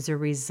peace is a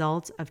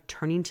result of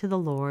turning to the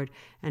Lord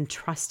and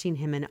trusting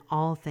him in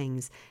all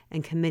things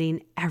and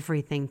committing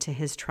everything to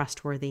his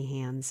trustworthy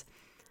hands.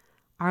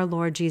 Our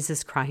Lord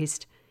Jesus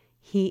Christ,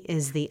 he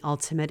is the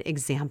ultimate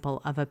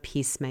example of a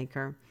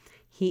peacemaker.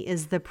 He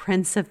is the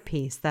Prince of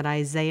Peace that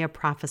Isaiah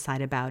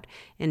prophesied about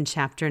in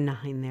chapter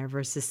 9 there,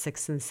 verses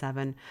 6 and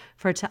 7.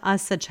 For to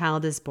us a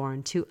child is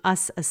born, to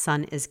us a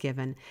son is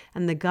given,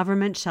 and the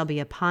government shall be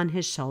upon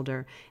his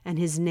shoulder, and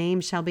his name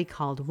shall be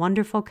called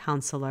Wonderful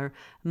Counselor,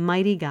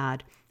 Mighty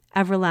God,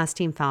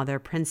 Everlasting Father,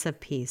 Prince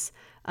of Peace.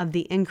 Of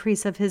the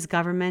increase of his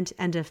government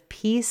and of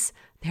peace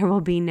there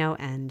will be no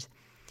end.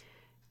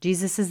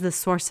 Jesus is the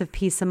source of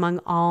peace among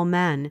all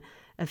men.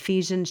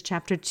 Ephesians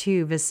chapter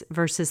 2,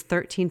 verses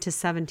 13 to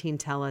 17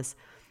 tell us,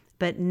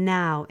 but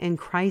now in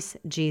Christ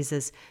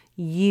Jesus,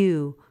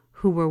 you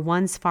who were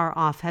once far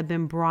off have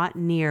been brought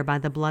near by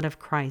the blood of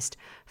Christ.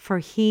 For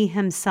he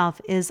himself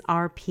is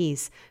our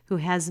peace, who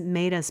has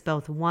made us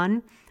both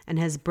one and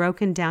has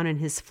broken down in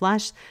his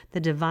flesh the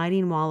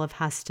dividing wall of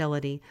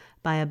hostility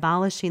by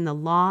abolishing the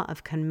law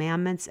of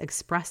commandments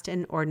expressed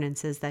in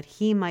ordinances, that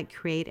he might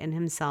create in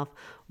himself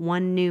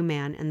one new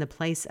man in the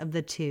place of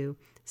the two,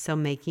 so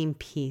making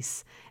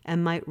peace,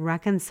 and might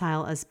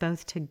reconcile us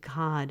both to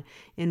God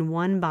in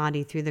one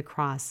body through the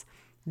cross,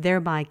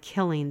 thereby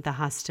killing the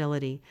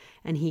hostility.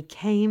 And he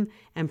came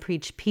and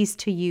preached peace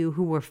to you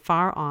who were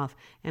far off,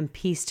 and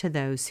peace to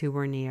those who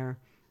were near.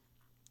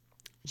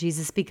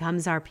 Jesus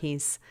becomes our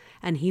peace,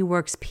 and he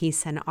works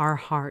peace in our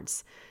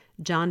hearts.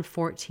 John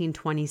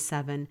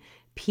 14:27,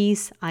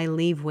 peace I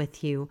leave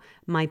with you,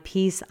 my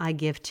peace I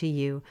give to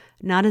you.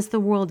 Not as the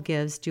world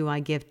gives do I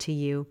give to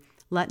you.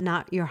 Let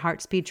not your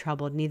hearts be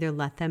troubled, neither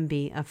let them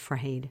be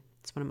afraid.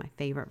 It's one of my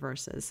favorite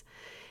verses.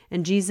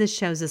 And Jesus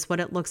shows us what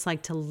it looks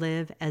like to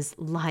live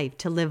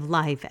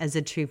life as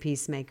a true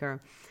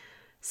peacemaker.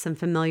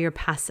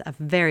 A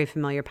very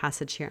familiar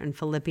passage here in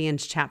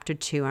Philippians chapter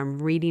 2.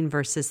 I'm reading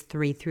verses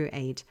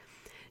 3-8.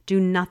 Do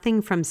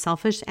nothing from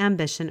selfish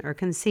ambition or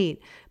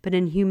conceit, but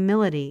in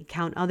humility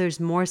count others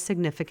more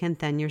significant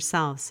than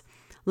yourselves.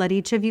 Let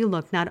each of you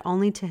look not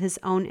only to his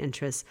own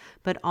interests,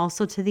 but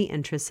also to the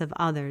interests of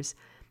others.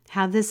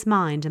 Have this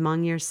mind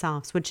among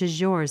yourselves, which is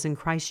yours in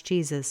Christ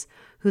Jesus,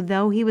 who,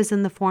 though he was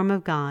in the form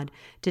of God,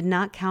 did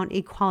not count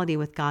equality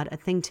with God a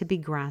thing to be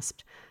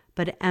grasped,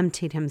 but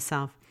emptied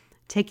himself,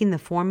 taking the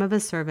form of a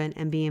servant,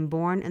 and being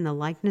born in the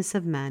likeness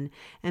of men,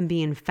 and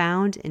being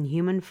found in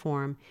human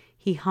form,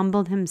 he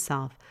humbled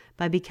himself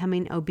by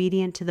becoming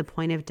obedient to the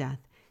point of death,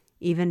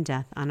 even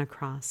death on a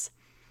cross.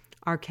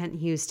 R. Kent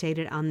Hughes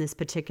stated on this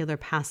particular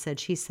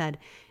passage, he said,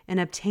 in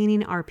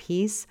obtaining our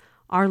peace,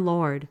 our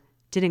Lord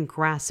didn't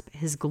grasp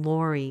his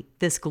glory,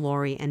 this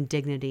glory and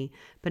dignity,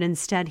 but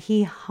instead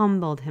he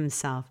humbled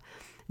himself.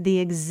 The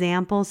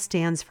example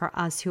stands for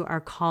us who are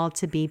called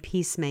to be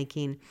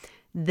peacemaking.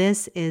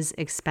 This is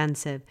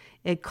expensive.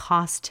 It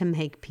costs to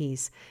make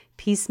peace.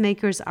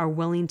 Peacemakers are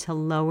willing to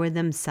lower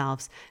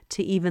themselves,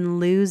 to even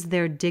lose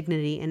their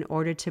dignity in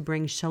order to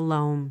bring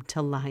shalom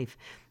to life.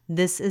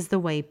 This is the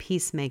way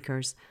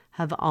peacemakers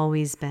have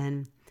always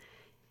been.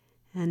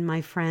 And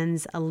my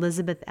friends,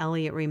 Elizabeth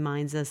Elliot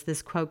reminds us,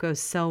 this quote goes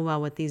so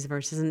well with these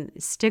verses. And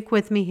stick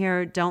with me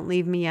here. Don't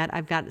leave me yet.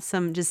 I've got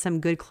some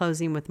good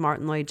closing with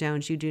Martin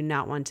Lloyd-Jones you do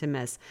not want to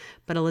miss.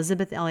 But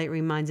Elizabeth Elliot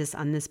reminds us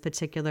on this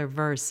particular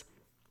verse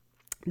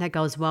that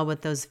goes well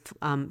with those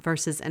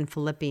verses in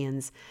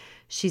Philippians.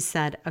 She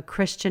said, a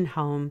Christian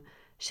home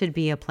should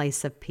be a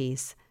place of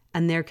peace,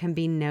 and there can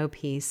be no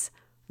peace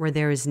where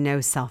there is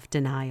no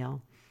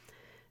self-denial.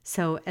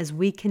 So as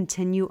we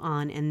continue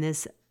on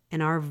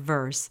in our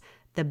verse,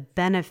 the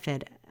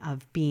benefit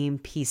of being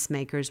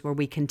peacemakers, where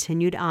we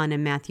continued on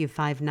in Matthew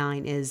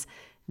 5:9, is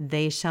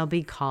they shall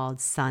be called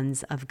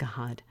sons of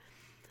God.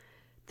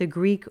 The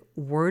Greek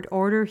word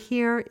order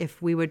here, if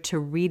we were to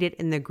read it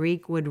in the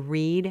Greek, would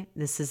read,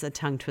 this is a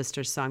tongue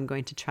twister, so I'm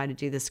going to try to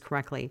do this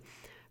correctly.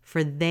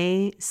 For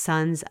they,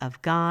 sons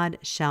of God,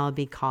 shall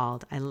be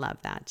called. I love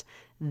that.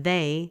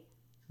 They,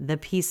 the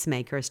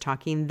peacemakers,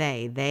 talking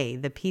they,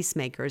 the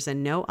peacemakers,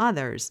 and no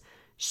others,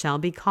 shall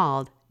be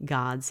called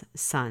God's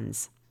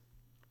sons.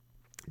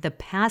 The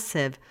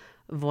passive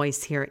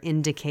voice here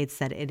indicates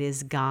that it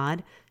is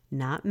God,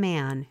 not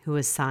man, who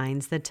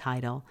assigns the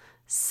title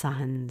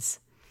sons.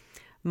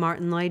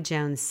 Martin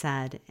Lloyd-Jones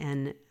said,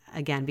 and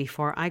again,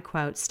 before I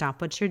quote,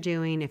 stop what you're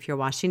doing. If you're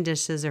washing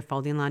dishes or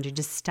folding laundry,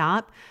 just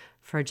stop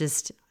for I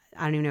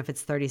don't even know if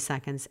it's 30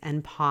 seconds,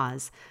 and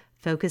pause.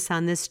 Focus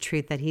on this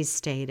truth that he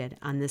stated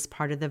on this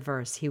part of the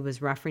verse. He was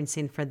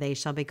referencing, for they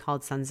shall be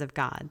called sons of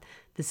God.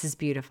 This is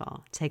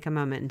beautiful. Take a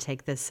moment and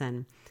take this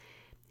in.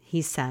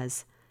 He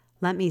says,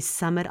 let me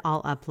sum it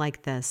all up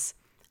like this.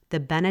 The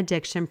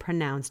benediction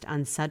pronounced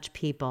on such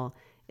people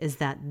is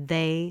that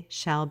they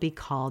shall be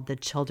called the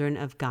children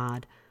of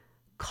God.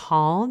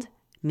 Called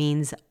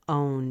means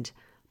owned.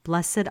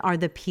 Blessed are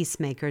the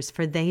peacemakers,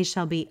 for they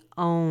shall be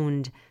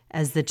owned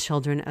as the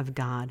children of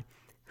God.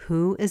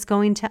 Who is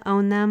going to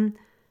own them?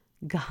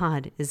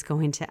 God is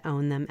going to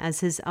own them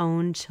as his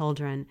own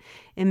children.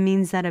 It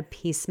means that a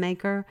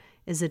peacemaker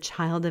is a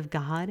child of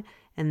God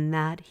and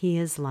that he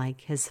is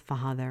like his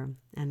Father.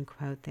 End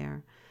quote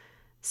there.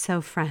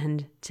 So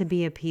friend, to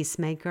be a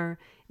peacemaker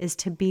is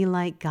to be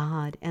like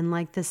God and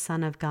like the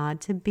Son of God,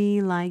 to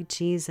be like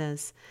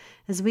Jesus.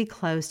 As we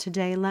close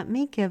today, let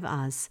me give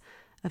us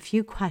a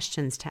few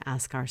questions to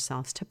ask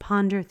ourselves, to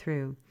ponder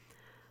through.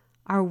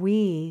 Are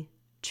we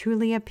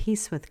truly at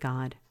peace with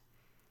God?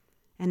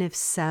 And if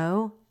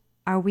so,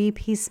 are we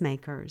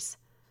peacemakers?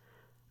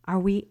 Are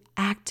we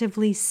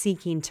actively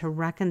seeking to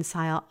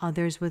reconcile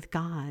others with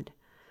God?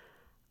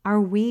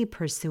 Are we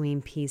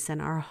pursuing peace in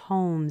our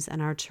homes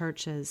and our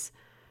churches?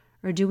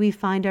 Or do we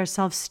find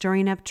ourselves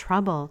stirring up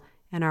trouble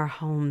in our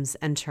homes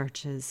and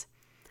churches?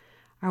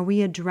 Are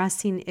we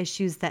addressing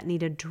issues that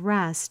need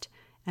addressed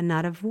and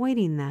not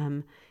avoiding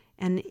them?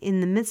 And in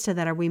the midst of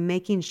that, are we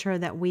making sure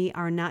that we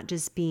are not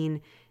just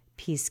being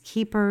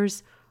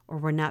peacekeepers, or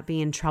we're not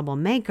being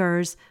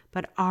troublemakers,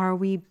 but are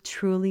we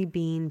truly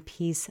being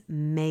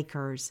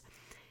peacemakers?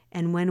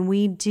 And when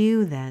we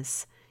do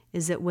this,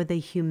 is it with a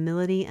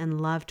humility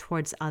and love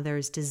towards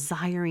others,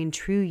 desiring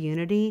true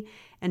unity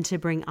and to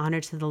bring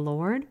honor to the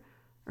Lord?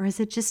 Or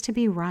is it just to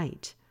be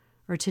right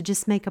or to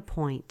just make a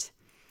point?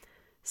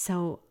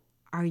 So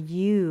are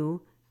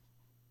you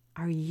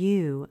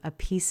a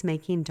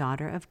peacemaking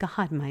daughter of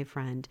God, my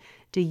friend?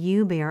 Do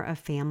you bear a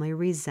family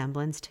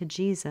resemblance to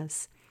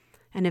Jesus?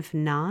 And if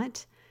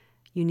not,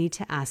 you need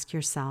to ask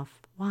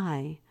yourself,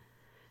 why?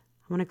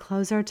 I want to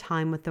close our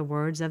time with the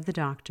words of the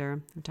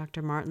Dr.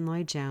 Martin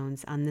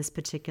Lloyd-Jones on this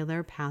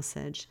particular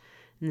passage.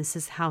 And this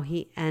is how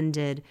he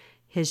ended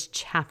his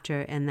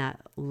chapter in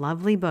that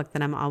lovely book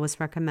that I'm always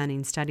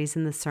recommending, Studies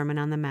in the Sermon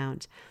on the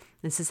Mount.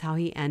 This is how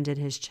he ended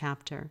his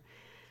chapter.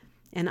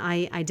 And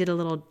I did a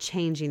little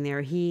changing there.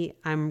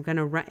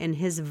 In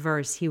his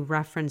verse, he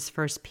referenced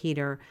 1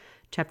 Peter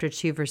chapter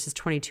 2, verses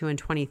 22 and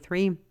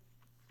 23.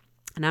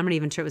 And I'm not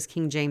even sure it was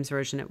King James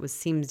Version. It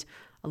seemed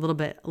a little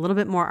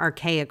bit more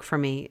archaic for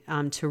me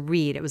to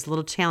read. It was a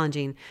little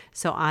challenging.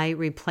 So I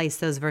replaced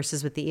those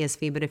verses with the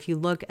ESV. But if you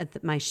look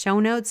at my show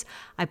notes,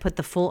 I put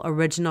the full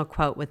original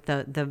quote with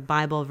the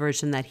Bible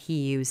version that he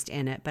used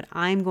in it. But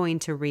I'm going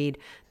to read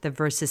the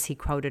verses he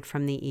quoted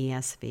from the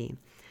ESV.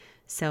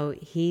 So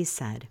he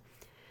said,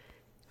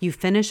 "You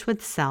finish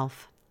with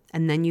self,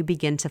 and then you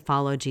begin to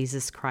follow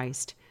Jesus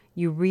Christ.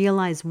 You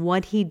realize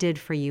what he did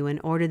for you in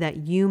order that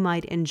you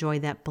might enjoy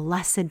that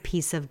blessed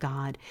peace of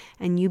God,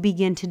 and you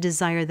begin to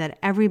desire that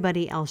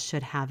everybody else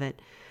should have it.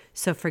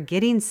 So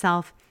forgetting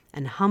self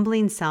and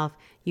humbling self,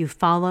 you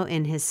follow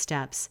in his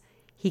steps.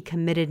 He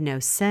committed no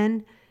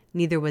sin,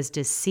 neither was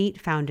deceit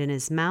found in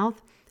his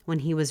mouth. When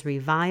he was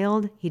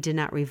reviled, he did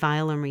not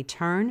revile in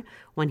return.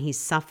 When he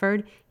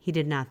suffered, he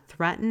did not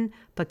threaten,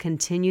 but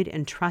continued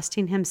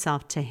entrusting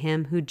himself to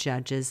him who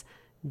judges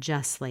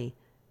justly."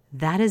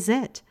 That is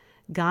it.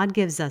 God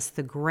gives us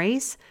the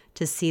grace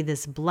to see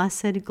this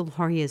blessed,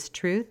 glorious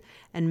truth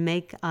and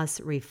make us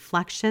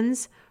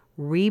reflections,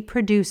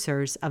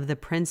 reproducers of the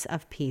Prince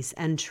of Peace,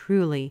 and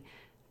truly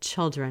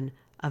children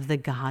of the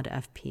God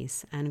of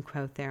peace. End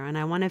quote there. And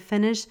I want to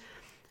finish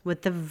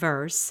with the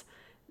verse.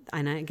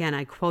 And again,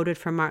 I quoted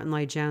from Martin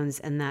Lloyd-Jones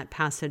in that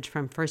passage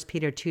from 1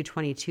 Peter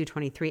 2:22,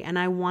 23. And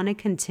I want to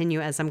continue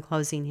as I'm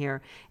closing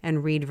here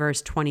and read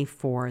verse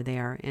 24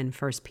 there in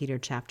 1 Peter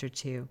chapter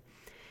 2.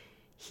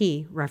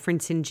 He,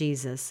 referencing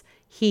Jesus,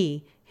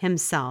 he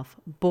himself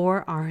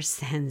bore our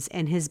sins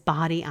in his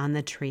body on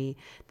the tree,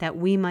 that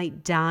we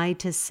might die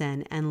to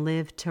sin and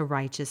live to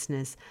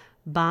righteousness.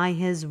 By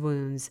his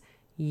wounds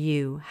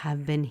you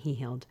have been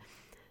healed.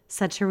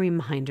 Such a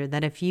reminder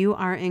that if you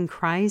are in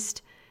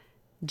Christ,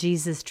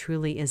 Jesus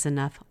truly is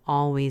enough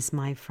always,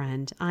 my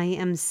friend. I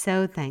am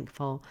so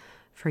thankful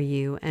for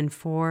you and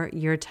for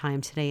your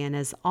time today. And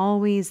as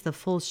always, the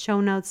full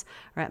show notes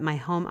are at my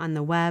home on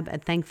the web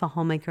at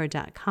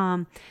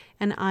thankfulhomemaker.com.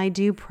 And I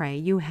do pray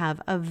you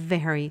have a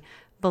very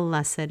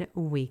blessed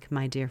week,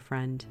 my dear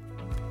friend.